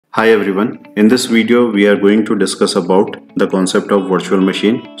Hi everyone, in this video we are going to discuss about the concept of virtual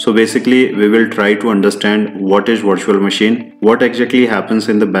machine. So basically we will try to understand what is virtual machine, what exactly happens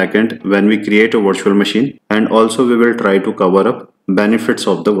in the backend when we create a virtual machine, and also we will try to cover up benefits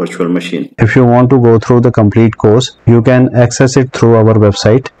of the virtual machine. If you want to go through the complete course, you can access it through our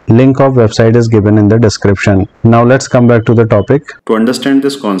website. Link of website is given in the description. Now let's come back to the topic. To understand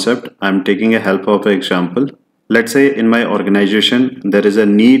this concept, I am taking a help of an example. Let's say in my organization there is a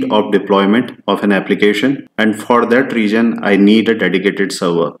need of deployment of an application, and for that reason I need a dedicated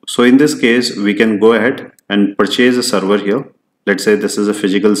server. So in this case we can go ahead and purchase a server here. Let's say this is a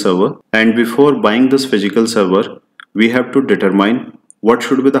physical server, and before buying this physical server we have to determine what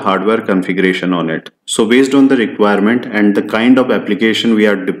should be the hardware configuration on it. So based on the requirement and the kind of application we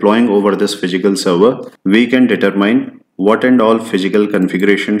are deploying over this physical server, we can determine what and all physical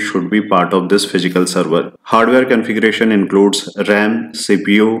configuration should be part of this physical server. Hardware configuration includes RAM,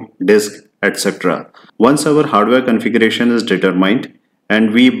 CPU, disk, etc. Once our hardware configuration is determined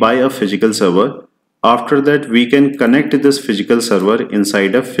and we buy a physical server, after that we can connect this physical server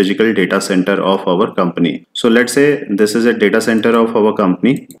inside a physical data center of our company. So let's say this is a data center of our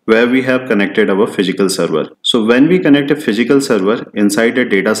company where we have connected our physical server. So when we connect a physical server inside a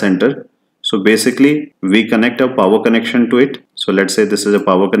data center, so basically we connect a power connection to it. So let's say this is a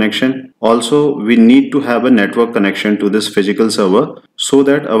power connection. Also we need to have a network connection to this physical server so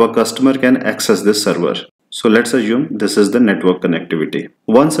that our customer can access this server. So let's assume this is the network connectivity.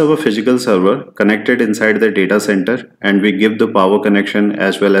 Once our physical server connected inside the data center and we give the power connection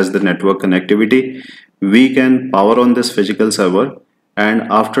as well as the network connectivity, we can power on this physical server, and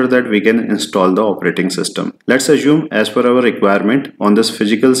after that we can install the operating system. Let's assume as per our requirement on this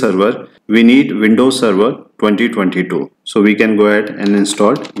physical server we need Windows Server 2022. So we can go ahead and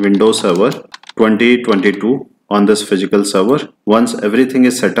install Windows Server 2022 on this physical server. Once everything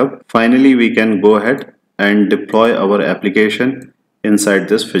is set up, finally we can go ahead and deploy our application inside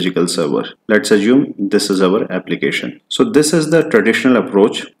this physical server. Let's assume this is our application. So this is the traditional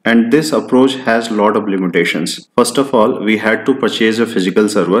approach, and this approach has a lot of limitations. First of all, we had to purchase a physical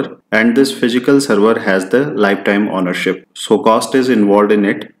server, and this physical server has the lifetime ownership. So cost is involved in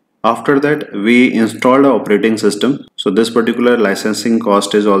it. After that, we installed an operating system. So this particular licensing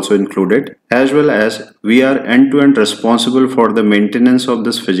cost is also included, as well as we are end-to-end responsible for the maintenance of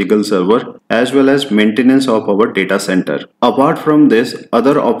this physical server as well as maintenance of our data center. Apart from this,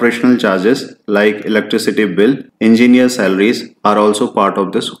 other operational charges like electricity bill, engineer salaries are also part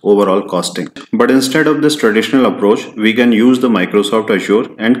of this overall costing. But instead of this traditional approach, we can use the Microsoft Azure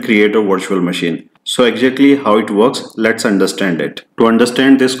and create a virtual machine. So exactly how it works, let's understand it. To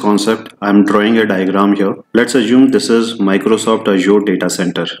understand this concept, I'm drawing a diagram here. Let's assume this is Microsoft Azure data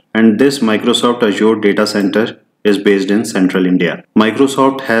center, and this Microsoft Azure data center is based in Central India.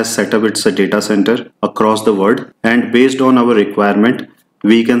 Microsoft has set up its data center across the world, and based on our requirement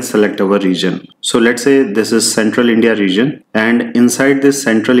we can select our region. So let's say this is Central India region, and inside this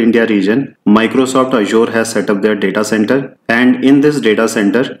Central India region Microsoft Azure has set up their data center, and in this data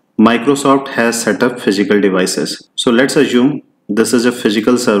center Microsoft has set up physical devices. So let's assume this is a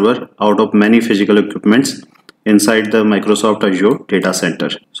physical server out of many physical equipments inside the Microsoft Azure data center.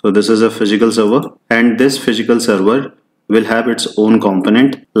 So this is a physical server, and this physical server will have its own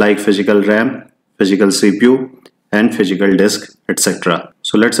component like physical RAM, physical CPU and physical disk, etc.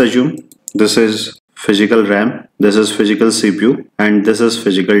 So let's assume this is physical RAM, this is physical CPU, and this is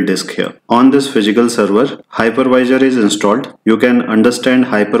physical disk here. On this physical server, hypervisor is installed. You can understand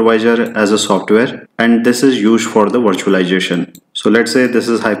hypervisor as a software, and this is used for the virtualization. So let's say this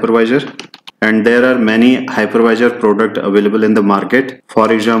is hypervisor, and there are many hypervisor products available in the market.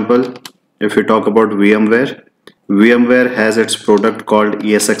 For example, if we talk about VMware has its product called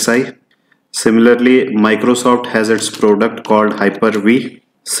ESXi. Similarly, Microsoft has its product called Hyper-V.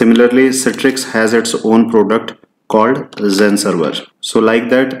 Similarly, Citrix has its own product called Zen Server. So like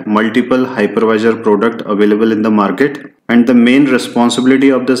that, multiple hypervisor product available in the market, and the main responsibility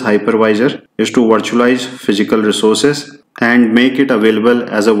of this hypervisor is to virtualize physical resources and make it available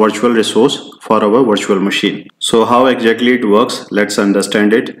as a virtual resource for our virtual machine. So how exactly it works, let's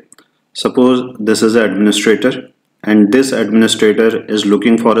understand it. Suppose this is an administrator, and this administrator is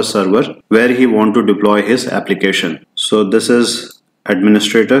looking for a server where he want to deploy his application. So this is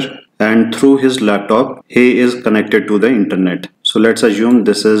administrator, and through his laptop he is connected to the internet. So let's assume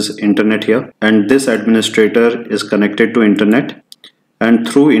this is internet here, and this administrator is connected to internet, and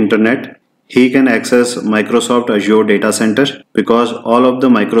through internet he can access Microsoft Azure data center, because all of the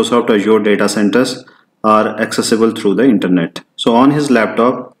Microsoft Azure data centers are accessible through the internet. So on his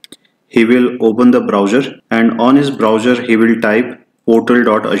laptop he will open the browser, and on his browser he will type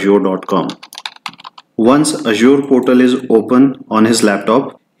portal.azure.com. Once Azure portal is open on his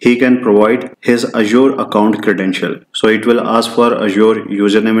laptop, he can provide his Azure account credential. So it will ask for Azure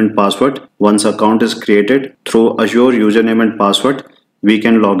username and password. Once account is created through Azure username and password, we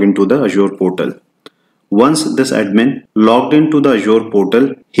can log into the Azure portal. Once this admin logged into the Azure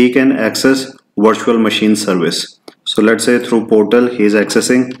portal, he can access virtual machine service. So let's say through portal, he is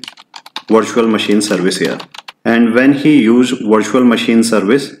accessing virtual machine service here. And when he use virtual machine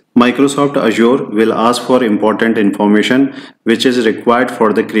service, Microsoft Azure will ask for important information which is required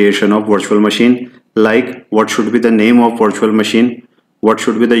for the creation of virtual machine, like what should be the name of virtual machine, what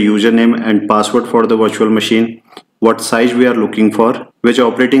should be the username and password for the virtual machine, what size we are looking for, which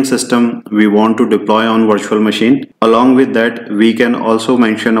operating system we want to deploy on virtual machine. Along with that, we can also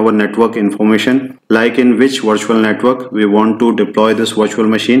mention our network information, like in which virtual network we want to deploy this virtual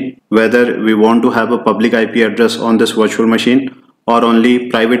machine, whether we want to have a public IP address on this virtual machine or only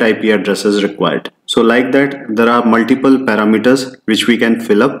private IP address is required. So like that, there are multiple parameters which we can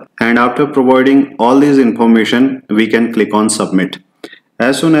fill up, and after providing all these information, we can click on submit.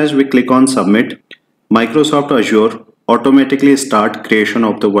 As soon as we click on submit, Microsoft Azure automatically start creation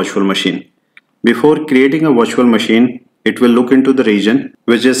of the virtual machine. Before creating a virtual machine, it will look into the region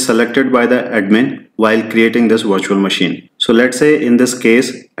which is selected by the admin while creating this virtual machine. So let's say in this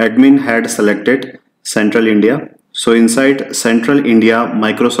case, admin had selected Central India. So inside Central India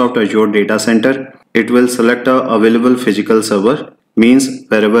Microsoft Azure data center, it will select a available physical server, means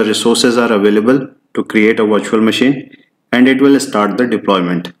wherever resources are available to create a virtual machine, and it will start the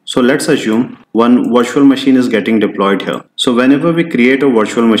deployment. So let's assume one virtual machine is getting deployed here. So whenever we create a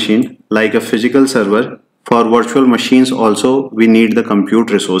virtual machine like a physical server, for virtual machines also we need the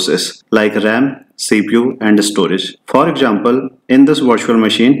compute resources like RAM, CPU and storage. For example, in this virtual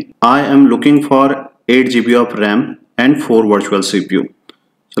machine, I am looking for 8 GB of RAM and 4 virtual CPU.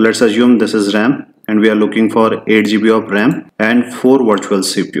 So let's assume this is RAM and we are looking for 8 GB of RAM and 4 virtual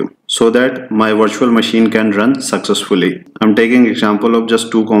CPU so that my virtual machine can run successfully. I'm taking example of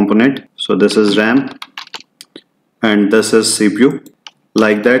just 2 components. So this is RAM and this is CPU.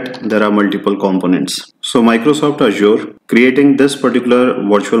 Like that, there are multiple components. So Microsoft Azure creating this particular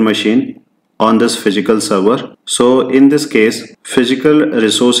virtual machine on this physical server. So in this case, physical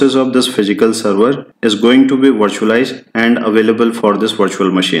resources of this physical server is going to be virtualized and available for this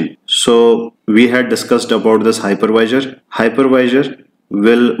virtual machine. So we had discussed about this hypervisor. Hypervisor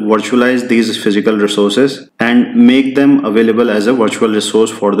will virtualize these physical resources and make them available as a virtual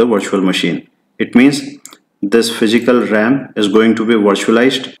resource for the virtual machine. It means this physical RAM is going to be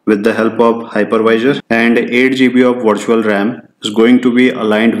virtualized with the help of hypervisor, and 8 GB of virtual RAM is going to be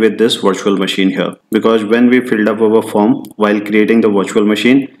aligned with this virtual machine here, because when we filled up our form while creating the virtual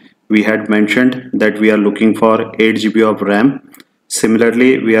machine, we had mentioned that we are looking for 8 GB of RAM.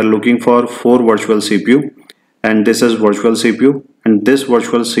 Similarly, we are looking for 4 virtual CPU, and this is virtual CPU, and this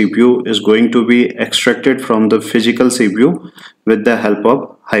virtual CPU is going to be extracted from the physical CPU with the help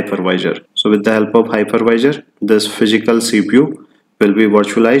of hypervisor. So with the help of hypervisor, this physical CPU will be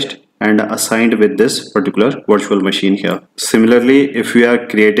virtualized and assigned with this particular virtual machine here. Similarly, if we are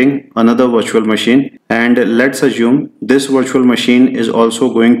creating another virtual machine, and let's assume this virtual machine is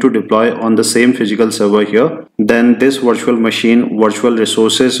also going to deploy on the same physical server here, then this virtual machine virtual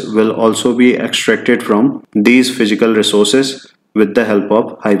resources will also be extracted from these physical resources with the help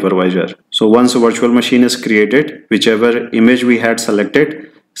of hypervisor. So once a virtual machine is created, whichever image we had selected,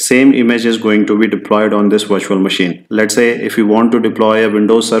 same image is going to be deployed on this virtual machine. Let's say if we want to deploy a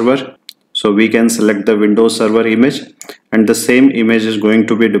Windows server, so we can select the Windows server image, and the same image is going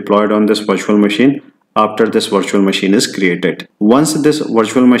to be deployed on this virtual machine after this virtual machine is created. Once this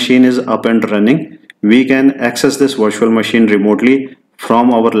virtual machine is up and running, we can access this virtual machine remotely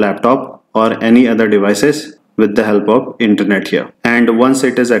from our laptop or any other devices with the help of internet here. And once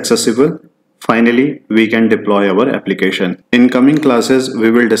it is accessible, finally we can deploy our application. In coming classes, we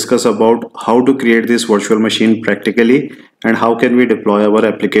will discuss about how to create this virtual machine practically and how can we deploy our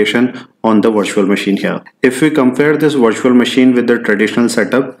application on the virtual machine here. If we compare this virtual machine with the traditional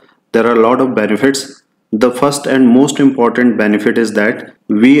setup, there are a lot of benefits. The first and most important benefit is that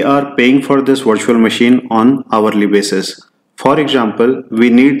we are paying for this virtual machine on hourly basis. For example, we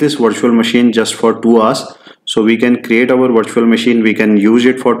need this virtual machine just for 2 hours. So we can create our virtual machine, we can use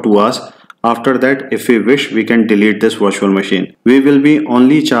it for 2 hours. After that, if we wish, we can delete this virtual machine. We will be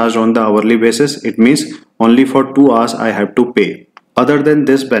only charged on the hourly basis. It means only for 2 hours I have to pay. Other than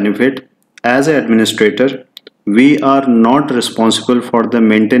this benefit, as an administrator, we are not responsible for the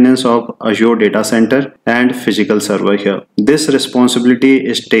maintenance of Azure data center and physical server here. This responsibility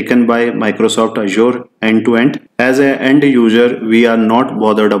is taken by Microsoft Azure end to end. As an end user, we are not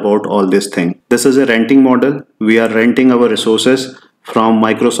bothered about all this thing. This is a renting model. We are renting our resources from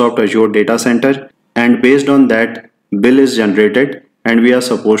Microsoft Azure data center, and based on that, bill is generated and we are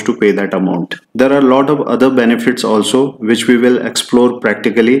supposed to pay that amount. There are a lot of other benefits also which we will explore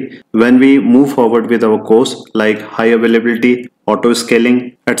practically when we move forward with our course, like high availability, auto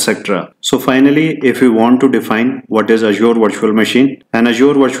scaling, etc. So finally, if we want to define what is Azure Virtual Machine, an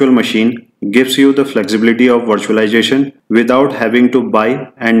Azure Virtual Machine gives you the flexibility of virtualization without having to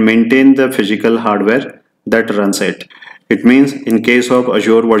buy and maintain the physical hardware that runs it. It means in case of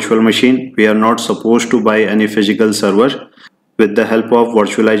Azure Virtual Machine, we are not supposed to buy any physical server. With the help of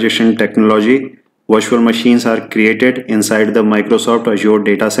virtualization technology, virtual machines are created inside the Microsoft Azure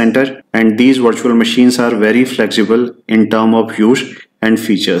data center, and these virtual machines are very flexible in terms of use and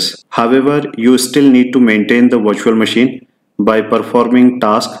features. However, you still need to maintain the virtual machine by performing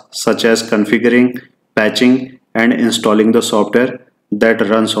tasks such as configuring, patching, and installing the software that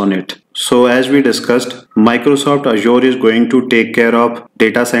runs on it. So as we discussed, Microsoft Azure is going to take care of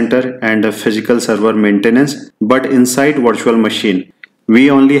data center and the physical server maintenance, but inside virtual machine,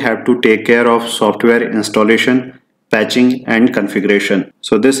 we only have to take care of software installation, patching and configuration.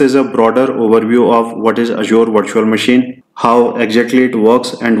 So this is a broader overview of what is Azure Virtual Machine, how exactly it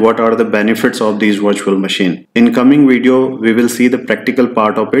works and what are the benefits of these virtual machine. In coming video, we will see the practical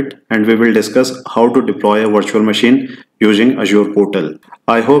part of it and we will discuss how to deploy a virtual machine using Azure portal.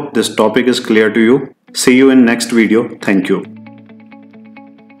 I hope this topic is clear to you. See you in next video. Thank you.